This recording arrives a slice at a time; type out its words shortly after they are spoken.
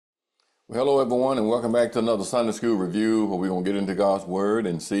Well, hello, everyone, and welcome back to another Sunday School Review where we're going to get into God's Word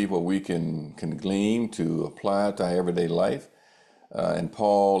and see what we can glean to apply to our everyday life. And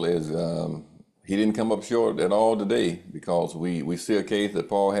Paul he didn't come up short at all today because we see a case that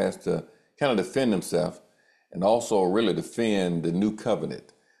Paul has to kind of defend himself and also really defend the new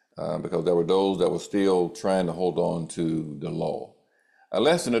covenant because there were those that were still trying to hold on to the law. Our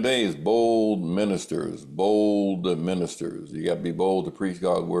lesson today is bold ministers, bold ministers. You got to be bold to preach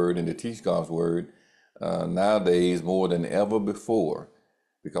God's word and to teach God's word nowadays more than ever before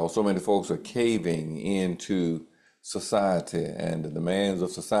because so many folks are caving into society and the demands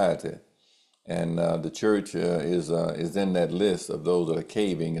of society. And the church is in that list of those that are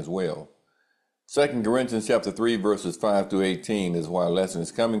caving as well. 2 Corinthians chapter 3, verses 5 through 18 is where our lesson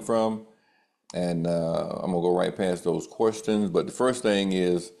is coming from. And I'm going to go right past those questions. But the first thing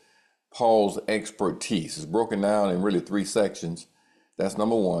is Paul's expertise. It's broken down in really three sections. That's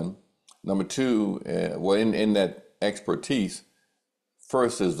number one. Number two, in that expertise,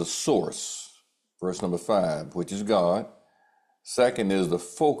 first is the source, verse number 5, which is God. Second is the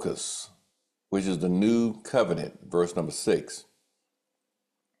focus, which is the new covenant, verse number 6.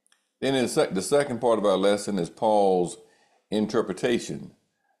 Then the second part of our lesson is Paul's interpretation,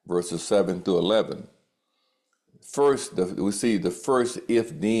 verses 7 through 11. First, we see the first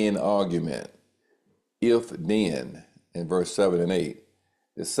if-then argument, if-then, in verse 7 and 8.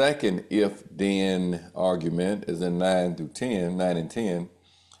 The second if-then argument is in 9 and 10.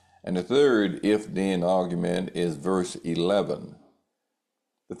 And the third if-then argument is verse 11.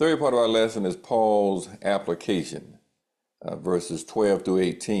 The third part of our lesson is Paul's application, verses 12 through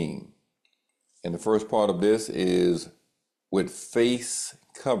 18. And the first part of this is with face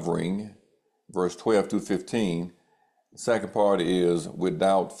covering, verse 12 through 15. The second part is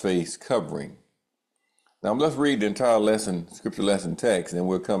without face covering. Now let's read the entire scripture lesson text, and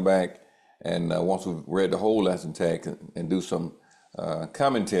we'll come back and once we've read the whole lesson text and do some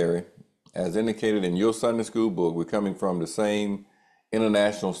commentary. As indicated in your Sunday school book, we're coming from the same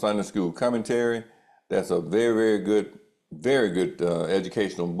International Sunday School Commentary. That's a very good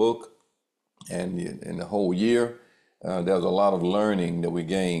educational book, and in the whole year, there's a lot of learning that we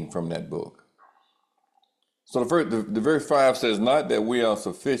gain from that book. So the verse 5 says, not that we are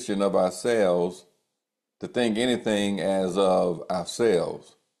sufficient of ourselves to think anything as of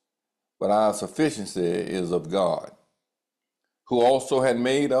ourselves, but our sufficiency is of God, who also had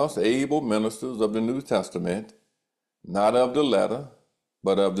made us able ministers of the New Testament, not of the letter,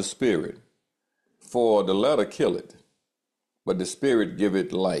 but of the Spirit. For the letter killeth, but the Spirit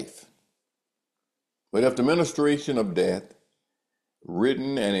giveth life. But if the ministration of death,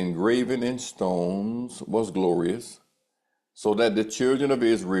 written and engraven in stones, was glorious, so that the children of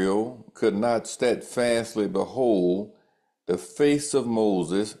Israel could not steadfastly behold the face of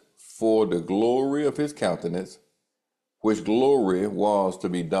Moses for the glory of his countenance, which glory was to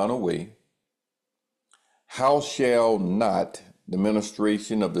be done away, how shall not the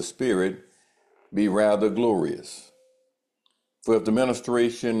ministration of the Spirit be rather glorious? For if the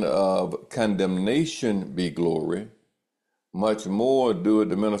ministration of condemnation be glory, much more doeth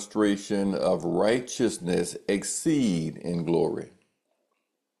the ministration of righteousness exceed in glory.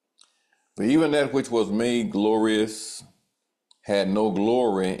 For even that which was made glorious had no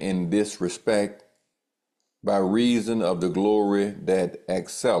glory in this respect, by reason of the glory that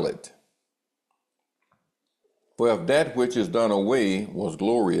excelleth. For if that which is done away was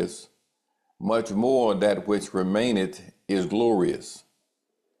glorious, much more that which remaineth is glorious.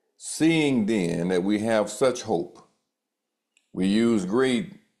 Seeing then that we have such hope, we use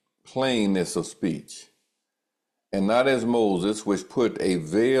great plainness of speech, and not as Moses, which put a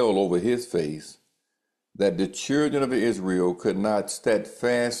veil over his face, that the children of Israel could not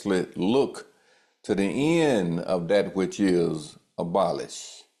steadfastly look to the end of that which is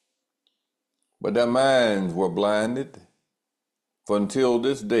abolished. But their minds were blinded, for until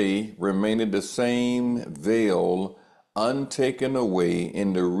this day remaineth the same veil untaken away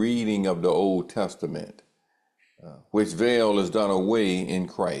in the reading of the Old Testament, which veil is done away in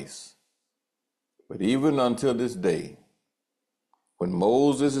Christ. But even until this day, when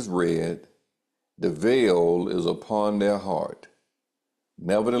Moses is read, the veil is upon their heart.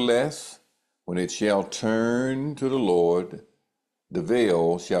 Nevertheless, when it shall turn to the Lord, the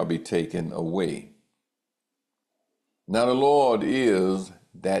veil shall be taken away. Now the Lord is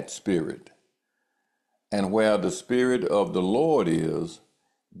that Spirit, and where the Spirit of the Lord is,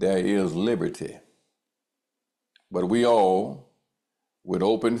 there is liberty. But we all, with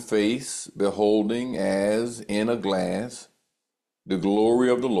open face, beholding as in a glass the glory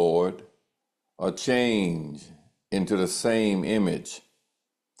of the Lord, are changed into the same image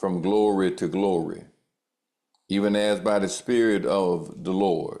from glory to glory, even as by the Spirit of the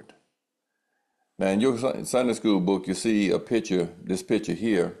Lord. Now, in your Sunday school book, you see a picture, this picture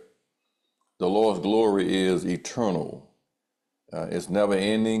here. The Lord's glory is eternal. It's never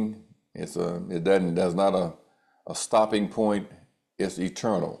ending. There's not a stopping point. It's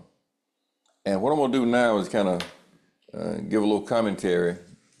eternal. And what I'm going to do now is kind of give a little commentary,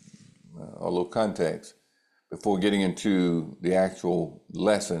 a little context, before getting into the actual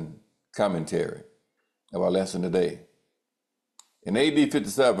lesson commentary of our lesson today. In AD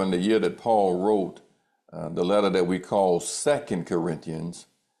 57, the year that Paul wrote the letter that we call 2 Corinthians,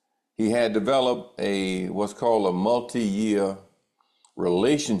 he had developed what's called a multi-year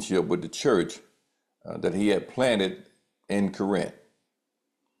relationship with the church that he had planted in Corinth.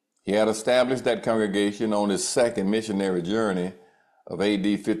 He had established that congregation on his second missionary journey of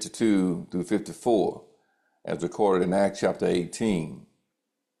AD 52 through 54, as recorded in Acts chapter 18.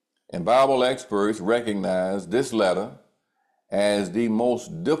 And Bible experts recognize this letter as the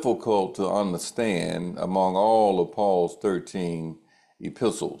most difficult to understand among all of Paul's 13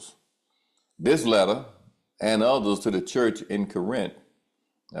 epistles. This letter and others to the church in Corinth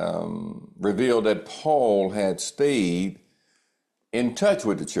revealed that Paul had stayed in touch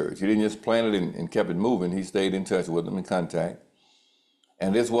with the church. He didn't just plant it and kept it moving. He stayed in touch with them, in contact.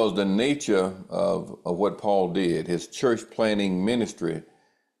 And this was the nature of what Paul did. His church planting ministry,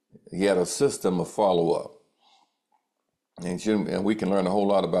 he had a system of follow-up. And we can learn a whole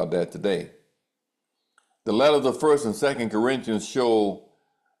lot about that today. The letters of 1st and 2nd Corinthians show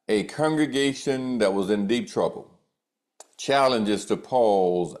a congregation that was in deep trouble. Challenges to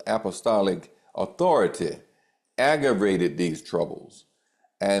Paul's apostolic authority aggravated these troubles.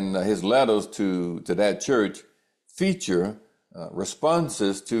 And his letters to that church feature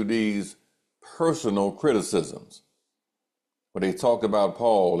responses to these personal criticisms, where they talked about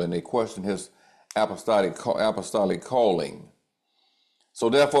Paul and they questioned his apostolic calling. So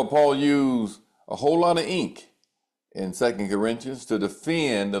therefore, Paul used a whole lot of ink in 2 Corinthians to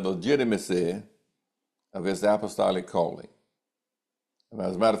defend the legitimacy of his apostolic calling.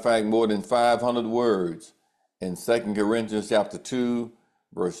 As a matter of fact, more than 500 words in 2 Corinthians chapter 2,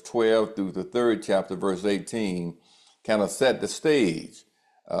 verse 12 through the 3rd chapter, verse 18, kind of set the stage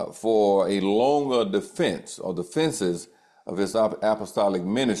for a longer defense or defenses of his apostolic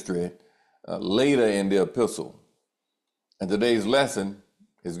ministry later in the epistle. And today's lesson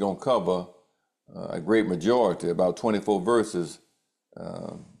is going to cover a great majority, about 24 verses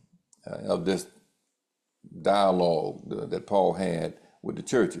of this dialogue that Paul had with the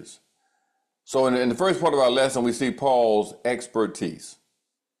churches. So in the first part of our lesson, we see Paul's expertise.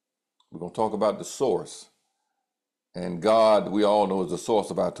 We're going to talk about the source. And God, we all know, is the source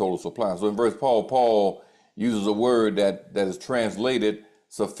of our total supply. So in verse Paul uses a word that is translated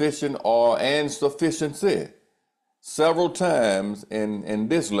sufficient and sufficiency several times in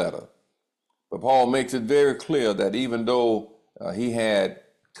this letter. But Paul makes it very clear that even though he had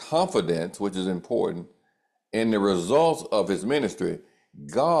confidence, which is important, in the results of his ministry,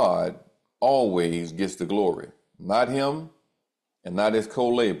 God always gets the glory, not him and not his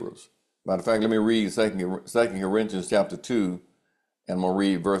co-laborers. Matter of fact, let me read 2 Corinthians chapter 2, and I'm going to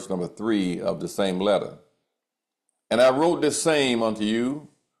read verse number 3 of the same letter. And I wrote this same unto you,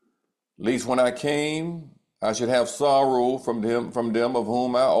 lest when I came, I should have sorrow from them of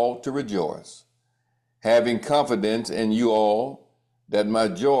whom I ought to rejoice, having confidence in you all, that my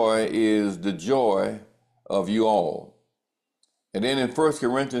joy is the joy of you all. And then in 1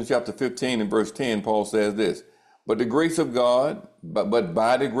 Corinthians chapter 15 and verse 10, Paul says this, but by the grace of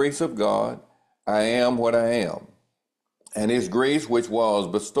God, I am what I am. And his grace which was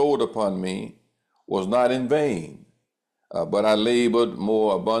bestowed upon me was not in vain, but I labored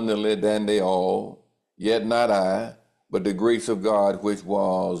more abundantly than they all, yet not I, but the grace of God which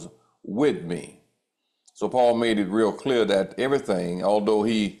was with me. So Paul made it real clear that everything, although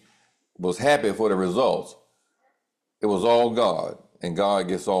he was happy for the results, it was all God, and God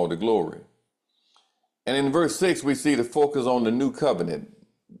gets all the glory. And in verse 6, we see the focus on the new covenant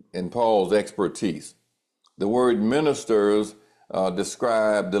in Paul's expertise. The word ministers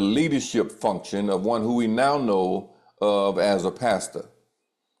describe the leadership function of one who we now know of as a pastor.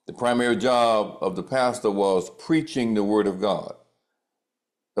 The primary job of the pastor was preaching the word of God.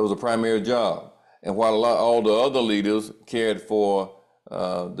 That was a primary job. And while all the other leaders cared for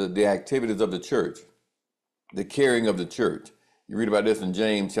the activities of the church, the caring of the church. You read about this in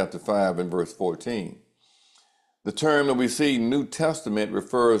James chapter 5 and verse 14. The term that we see New Testament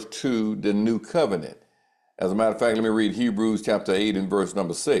refers to the new covenant. As a matter of fact, let me read Hebrews chapter 8 and verse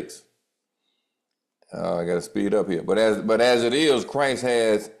number 6. I got to speed up here. But as it is, Christ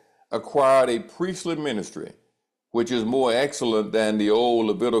has acquired a priestly ministry, which is more excellent than the old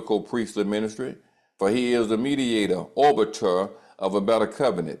Levitical priestly ministry, for he is the mediator, arbiter of a better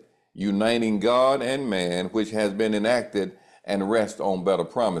covenant, uniting God and man, which has been enacted and rests on better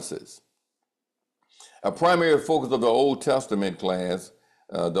promises. A primary focus of the Old Testament class,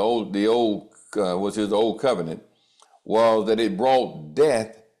 the old covenant, was that it brought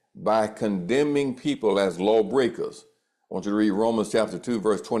death by condemning people as lawbreakers. I want you to read Romans chapter 2,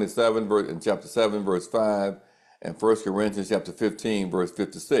 verse 27, and chapter 7, verse 5, and 1 Corinthians chapter 15, verse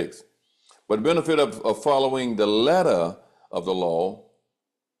 56. But the benefit of following the letter of the law,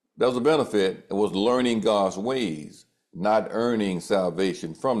 there was a benefit. It was learning God's ways, not earning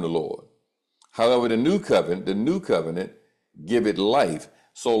salvation from the Lord. However, the new covenant give it life.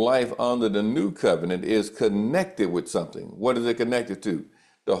 So life under the new covenant is connected with something. What is it connected to?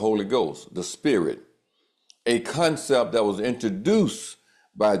 The Holy Ghost, the Spirit, a concept that was introduced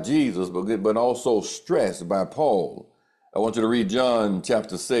by Jesus, but also stressed by Paul. I want you to read John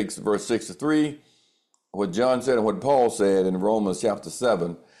chapter 6, verse 63, what John said and what Paul said in Romans chapter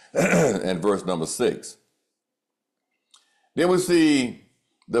 7 and verse number 6. Then we see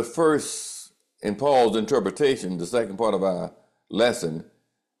the first, in Paul's interpretation, the second part of our lesson,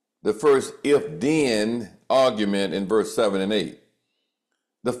 the first if-then argument in verse 7 and 8.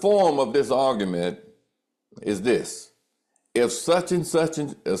 The form of this argument is this: if such and such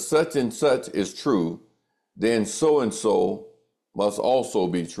is true, then so and so must also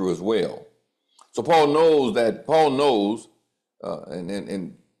be true as well. So Paul knows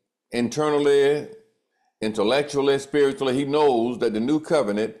and internally, intellectually, spiritually, he knows that the new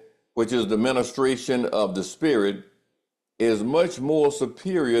covenant, which is the ministration of the Spirit, is much more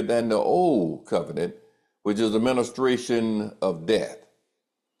superior than the old covenant, which is the ministration of death.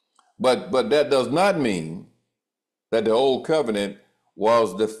 But that does not mean that the old covenant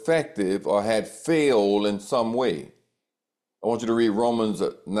was defective or had failed in some way. I want you to read Romans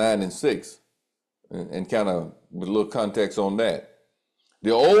 9 and 6 and kind of with a little context on that.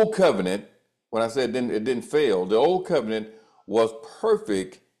 The old covenant, when I said it didn't fail, the old covenant was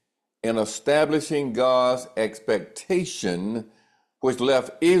perfect in establishing God's expectation, which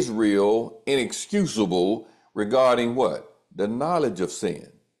left Israel inexcusable regarding what? The knowledge of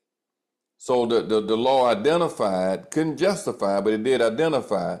sin. So the law couldn't justify, but it did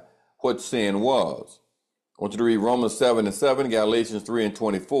identify what sin was. I want you to read Romans 7 and 7, Galatians 3 and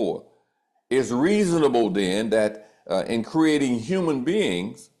 24. It's reasonable then that in creating human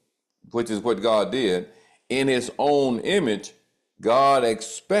beings, which is what God did, in his own image, God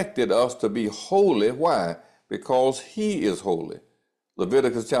expected us to be holy. Why? Because he is holy.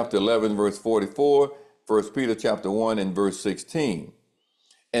 Leviticus chapter 11, verse 44, 1 Peter chapter 1 and verse 16.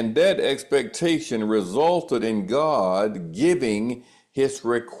 And that expectation resulted in God giving his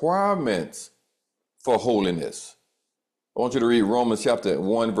requirements for holiness. I want you to read Romans chapter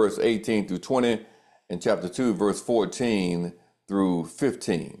 1, verse 18 through 20, and chapter 2, verse 14 through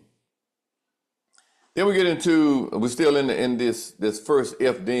 15. Then we're still in this first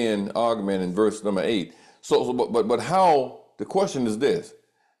if-then argument in verse number 8. But how, the question is this: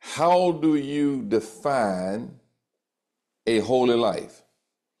 how do you define a holy life?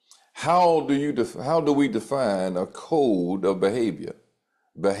 How do we define a code of behavior?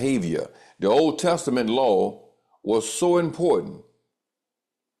 The Old Testament law was so important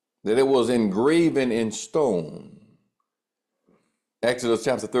that it was engraven in stone. Exodus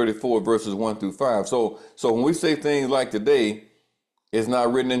chapter 34, verses 1 through 5. So when we say things like today, it's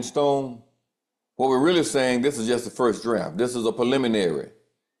not written in stone, what we're really saying, this is just the first draft. This is a preliminary.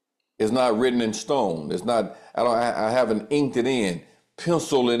 It's not written in stone. It's not, I haven't inked it in,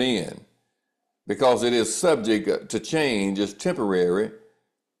 penciled it in, because it is subject to change. It's temporary.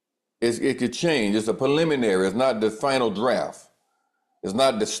 It could change. It's a preliminary. It's not the final draft. It's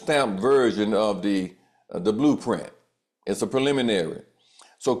not the stamped version of the blueprint. It's a preliminary.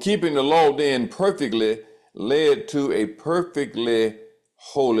 So keeping the law then perfectly led to a perfectly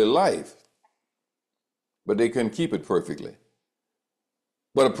holy life. But they couldn't keep it perfectly.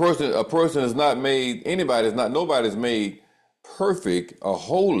 But a person is not made, nobody's made perfect or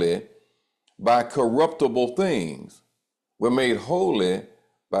holy by corruptible things. We're made holy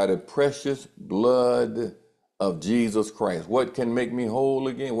by the precious blood of Jesus Christ. What can make me whole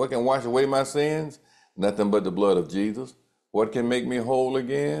again? What can wash away my sins? Nothing but the blood of Jesus. What can make me whole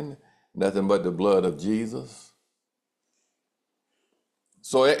again? Nothing but the blood of Jesus.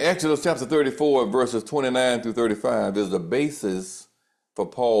 So Exodus chapter 34, verses 29 through 35 is the basis for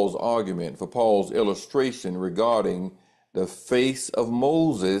Paul's argument, for Paul's illustration regarding the face of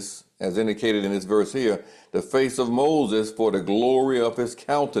Moses, as indicated in this verse here, the face of Moses for the glory of his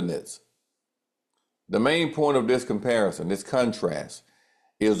countenance. The main point of this comparison, this contrast,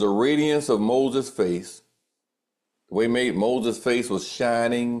 is the radiance of Moses' face. The way Moses' face was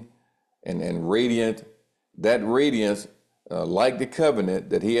shining and radiant. That radiance, like the covenant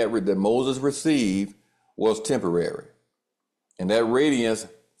that that Moses received, was temporary. And that radiance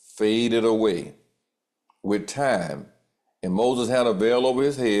faded away with time. And Moses had a veil over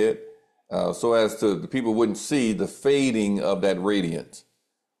his head so as to the people wouldn't see the fading of that radiance.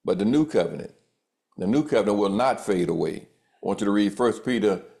 But the new covenant will not fade away. I want you to read 1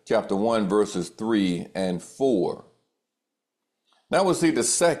 Peter chapter 1, verses 3 and 4. Now we'll see the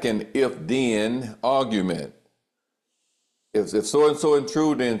second if-then argument. If so and so and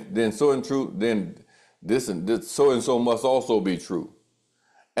true, then so and true, then this and this so and so must also be true.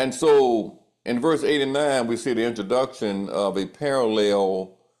 And so in verse 8 and 9, we see the introduction of a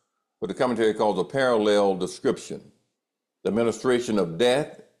parallel, what the commentary calls a parallel description. The ministration of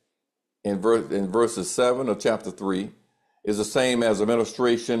death in verses 7 of chapter 3 is the same as the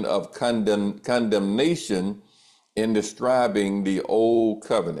ministration of condemnation in describing the old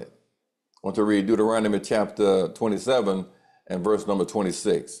covenant. I want to read Deuteronomy chapter 27 and verse number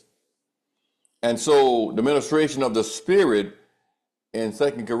 26. And so the ministration of the Spirit in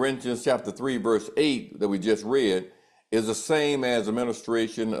 2 Corinthians chapter 3, verse 8 that we just read is the same as the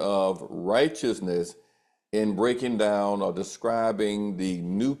ministration of righteousness in breaking down or describing the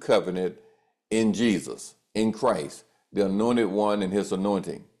new covenant in Jesus, in Christ, the anointed one and his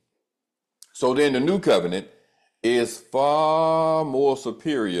anointing. So then the new covenant is far more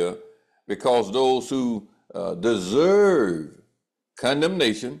superior because those who deserve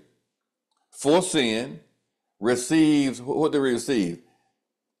condemnation for sin receives what they receive?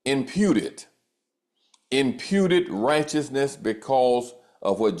 Imputed righteousness because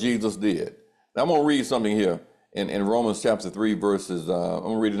of what Jesus did. Now I'm going to read something here in Romans chapter 3 verses, I'm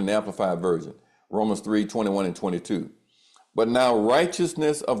going to read it in the Amplified Version, Romans 3, 21 and 22. But now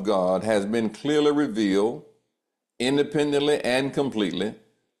righteousness of God has been clearly revealed independently and completely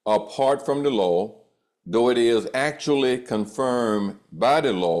apart from the law, though it is actually confirmed by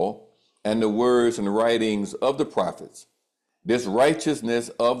the law and the words and writings of the prophets. This righteousness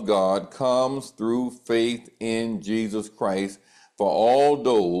of God comes through faith in Jesus Christ for all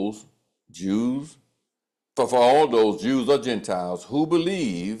those Jews, for all those Jews or Gentiles who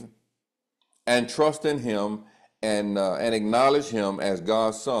believe and trust in him and acknowledge him as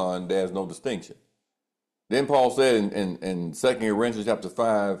God's son. There's no distinction. Then Paul said in 2 Corinthians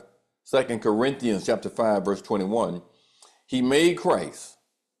chapter 5, verse 21, he made Christ,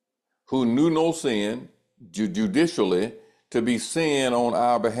 who knew no sin, judicially to be sin on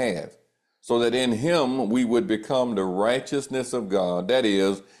our behalf, so that in him we would become the righteousness of God. That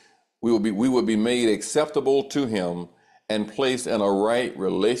is, we would be made acceptable to him and placed in a right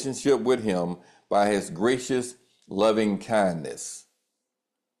relationship with him by his gracious loving kindness.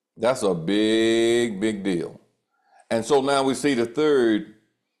 That's a big deal. And so now we see the third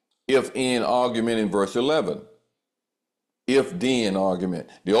if-in argument in verse 11. If-then argument.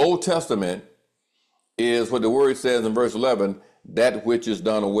 The Old Testament is what the word says in verse 11, that which is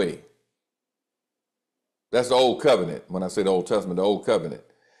done away. That's the Old Covenant. When I say the Old Testament, the Old Covenant.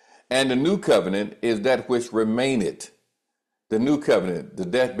 And the New Covenant is that which remaineth. The New Covenant, the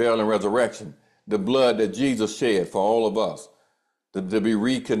death, burial, and resurrection, the blood that Jesus shed for all of us, to be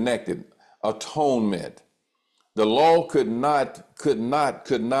reconnected, atonement. The law could not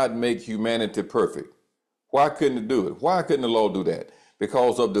make humanity perfect. Why couldn't it do it? Why couldn't the law do that?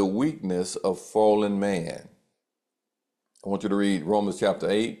 Because of the weakness of fallen man. I want you to read Romans chapter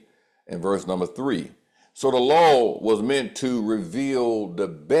 8 and verse number 3. So the law was meant to reveal the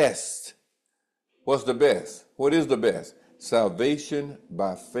best. What's the best? What is the best? Salvation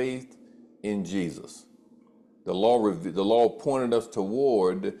by faith in Jesus. The law pointed us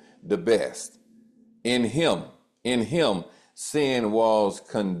toward the best. In him, sin was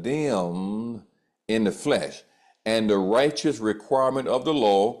condemned in the flesh, and the righteous requirement of the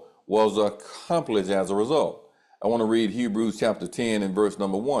law was accomplished as a result. I want to read Hebrews chapter 10 and verse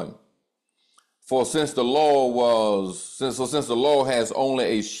number 1. For since the law has only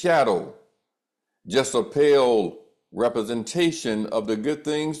a shadow, just a pale representation of the good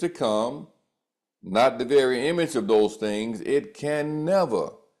things to come, not the very image of those things, it can never,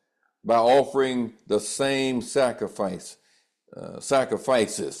 by offering the same sacrifices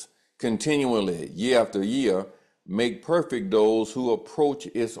continually, year after year, make perfect those who approach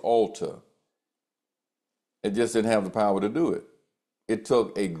its altar. It just didn't have the power to do it. It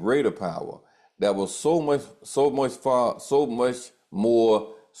took a greater power, that was so much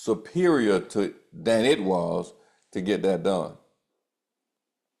more superior to than it was to get that done.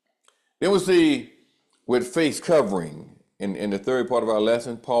 Then we see with face covering in the third part of our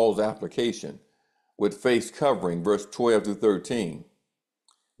lesson, Paul's application with face covering, verse 12 through 13.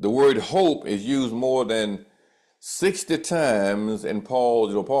 The word hope is used more than 60 times in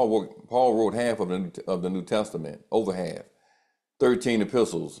Paul. Paul wrote half of the New Testament, over half. 13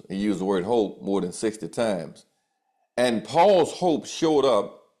 epistles, he used the word hope more than 60 times. And Paul's hope showed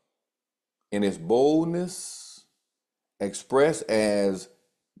up in his boldness, expressed as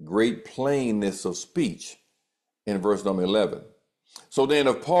great plainness of speech in verse number 11. So then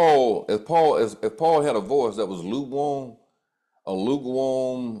if Paul had a voice that was lukewarm,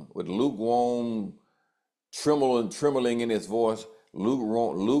 with lukewarm trembling in his voice,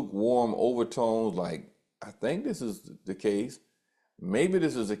 lukewarm overtones, like, I think this is the case. Maybe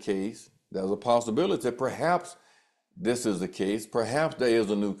this is the case. There's a possibility. Perhaps this is the case. Perhaps there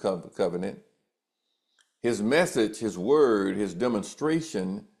is a new covenant. His message, his word, his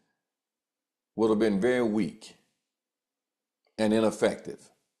demonstration would have been very weak and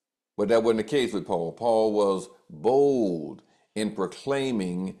ineffective. But that wasn't the case with Paul. Paul was bold in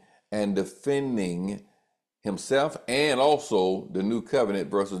proclaiming and defending himself and also the new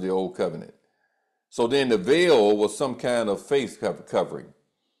covenant versus the old covenant. So then the veil was some kind of face covering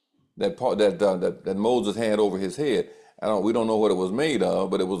that Moses had over his head. We don't know what it was made of,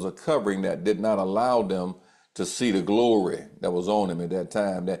 but it was a covering that did not allow them to see the glory that was on him at that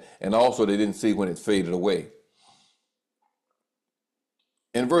time. And also they didn't see when it faded away.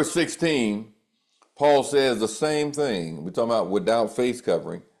 In verse 16, Paul says the same thing. We're talking about without face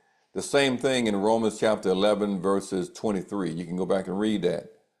covering. The same thing in Romans chapter 11, verses 23. You can go back and read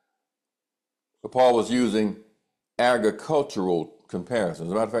that. But Paul was using agricultural comparisons.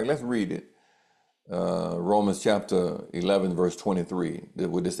 As a matter of fact, let's read it. Romans chapter 11, verse 23,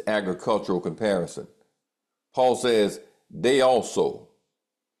 with this agricultural comparison. Paul says, they also,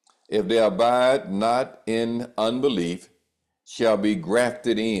 if they abide not in unbelief, shall be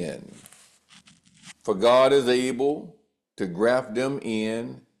grafted in. For God is able to graft them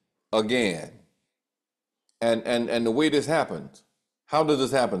in again. And the way this happens, how does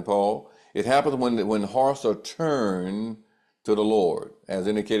this happen, Paul? It happens when hearts are turned to the Lord, as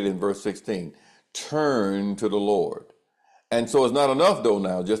indicated in verse 16. Turn to the Lord. And so it's not enough, though,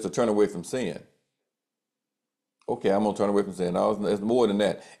 now just to turn away from sin. Okay, I'm going to turn away from sin. No, it's more than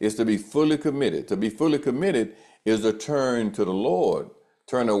that. It's to be fully committed. To be fully committed is to turn to the Lord.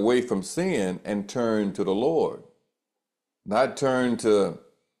 Turn away from sin and turn to the Lord. Not turn to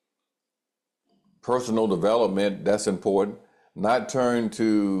personal development. That's important. Not turn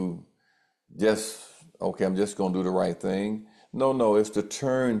to I'm just going to do the right thing. No, it's to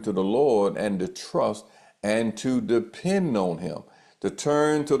turn to the Lord and to trust and to depend on him. To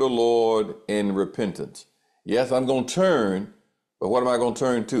turn to the Lord in repentance. Yes, I'm going to turn, but what am I going to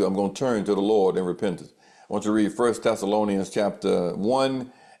turn to? I'm going to turn to the Lord in repentance. I want you to read 1 Thessalonians chapter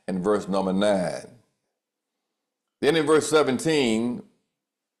 1 and verse number 9. Then in verse 17,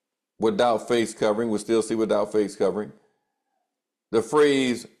 without face covering, we still see without face covering. The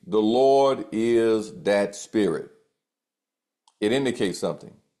phrase, the Lord is that Spirit. It indicates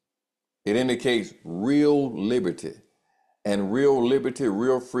something. It indicates real liberty. And real liberty,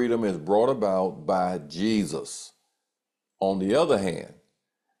 real freedom is brought about by Jesus. On the other hand,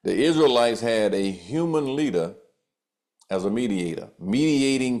 the Israelites had a human leader as a mediator,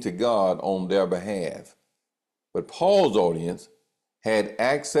 mediating to God on their behalf. But Paul's audience had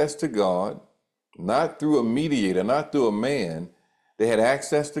access to God, not through a mediator, not through a man. They had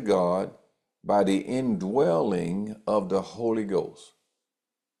access to God by the indwelling of the Holy Ghost.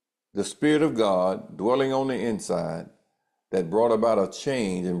 The Spirit of God dwelling on the inside that brought about a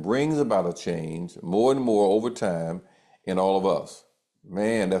change and brings about a change more and more over time in all of us.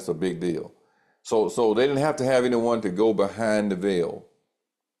 Man, that's a big deal. So they didn't have to have anyone to go behind the veil,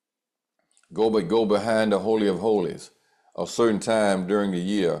 go behind the Holy of Holies a certain time during the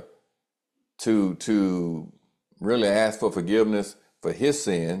year to really ask for forgiveness for his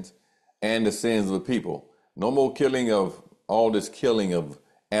sins and the sins of the people. No more all this killing of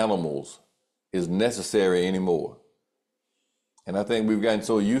animals is necessary anymore. And I think we've gotten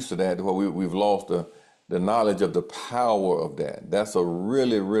so used to that where we've lost the knowledge of the power of that. That's a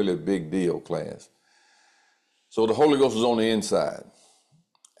really, really big deal, class. So the Holy Ghost is on the inside.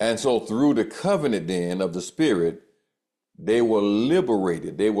 And so through the covenant then of the Spirit, they were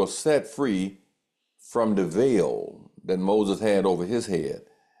liberated. They were set free from the veil that Moses had over his head.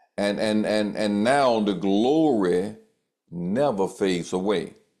 And now the glory never fades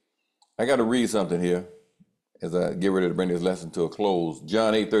away. I got to read something here as I get ready to bring this lesson to a close.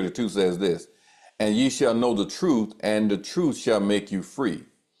 John 8:32 says this, and ye shall know the truth, and the truth shall make you free.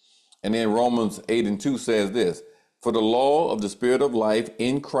 And then Romans 8:2 says this, for the law of the Spirit of life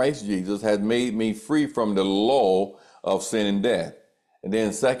in Christ Jesus has made me free from the law of sin and death. And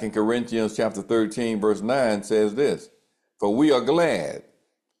then 2 Corinthians chapter 13, verse 9 says this, for we are glad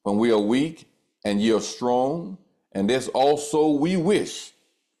when we are weak and ye are strong, and this also we wish,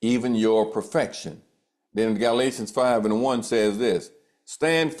 even your perfection. Then Galatians 5:1 says this,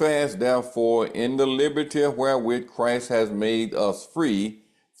 stand fast therefore in the liberty wherewith Christ has made us free,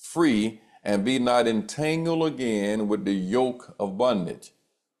 and be not entangled again with the yoke of bondage.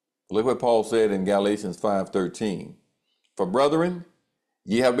 Look what Paul said in Galatians 5:13. For brethren,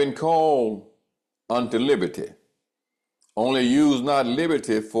 ye have been called unto liberty. Only use not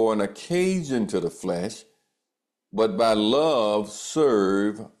liberty for an occasion to the flesh, but by love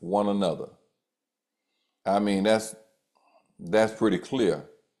serve one another. I mean, that's pretty clear.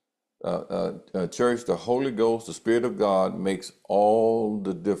 Church, the Holy Ghost, the Spirit of God makes all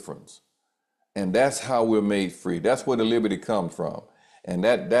the difference. And that's how we're made free. That's where the liberty comes from. And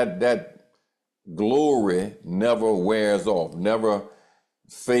that glory never wears off, never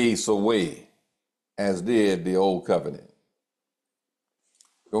fades away, as did the old covenant.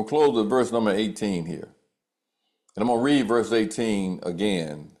 We're going to close with verse number 18 here. And I'm going to read verse 18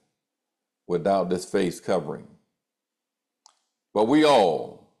 again without this face covering. But we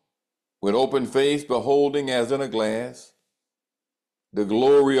all, with open face, beholding as in a glass the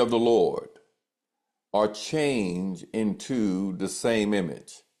glory of the Lord, are changed into the same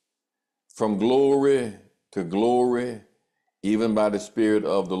image, from glory to glory, even by the Spirit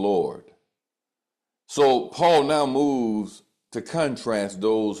of the Lord. So Paul now moves to contrast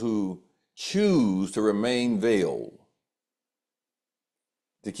those who choose to remain veiled,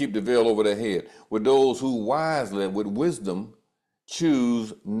 to keep the veil over their head, with those who wisely, with wisdom,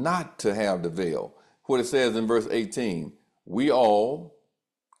 choose not to have the veil. What it says in verse 18, we all,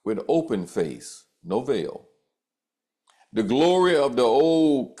 with open face, no veil. The glory of the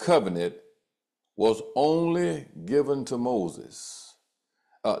old covenant was only given to Moses.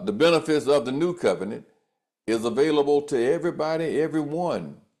 The benefits of the new covenant is available to everybody,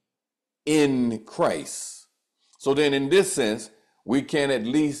 everyone in Christ. So then in this sense, we can at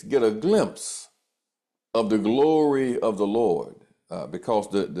least get a glimpse of the glory of the Lord because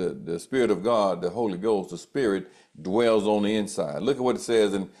the Spirit of God, the Holy Ghost, the Spirit dwells on the inside. Look at what it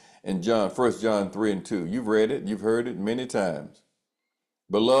says in 1 John 3:2. You've read it, you've heard it many times.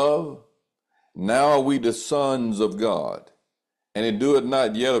 Beloved, now are we the sons of God, and it doeth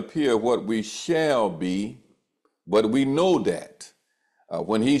not yet appear what we shall be, but we know that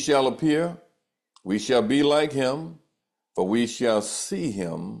when he shall appear, we shall be like him, for we shall see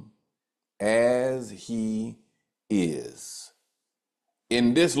him as he is.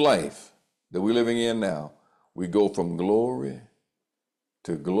 In this life that we're living in now, we go from glory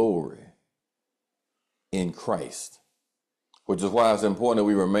to glory in Christ, which is why it's important that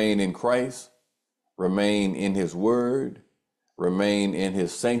we remain in Christ, remain in his word, remain in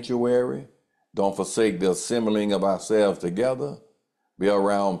his sanctuary. Don't forsake the assembling of ourselves together. Be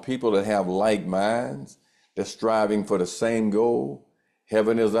around people that have like minds, that's striving for the same goal.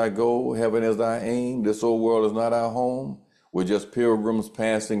 Heaven is our goal. Heaven is our aim. This old world is not our home. We're just pilgrims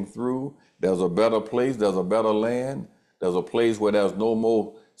passing through. There's a better place. There's a better land. There's a place where there's no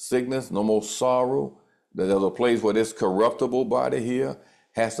more sickness, no more sorrow. There's a place where this corruptible body here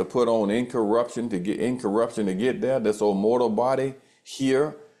has to put on incorruption to get there. This old mortal body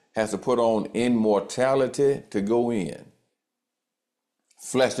here has to put on immortality to go in.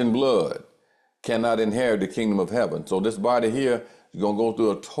 Flesh and blood cannot inherit the kingdom of heaven. So this body here is going to go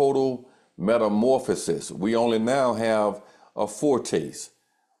through a total metamorphosis. We only now have a foretaste.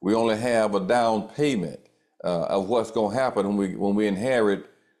 We only have a down payment of what's going to happen when we inherit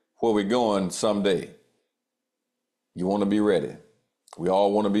where we're going someday. You want to be ready. We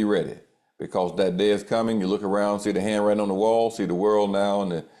all want to be ready because that day is coming. You look around, see the handwriting on the wall, see the world now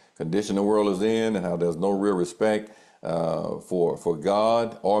and the condition the world is in and how there's no real respect for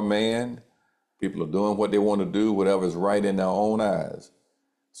God or man. People are doing what they want to do, whatever is right in their own eyes.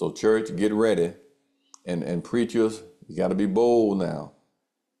 So church, get ready. And preachers, you got to be bold now.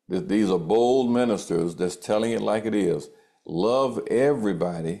 These are bold ministers that's telling it like it is. Love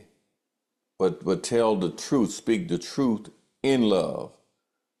everybody, but tell the truth, speak the truth in love.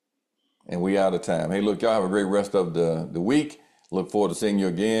 And we out of time. Hey, look, y'all have a great rest of the week. Look forward to seeing you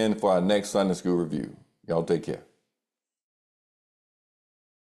again for our next Sunday School Review. Y'all take care.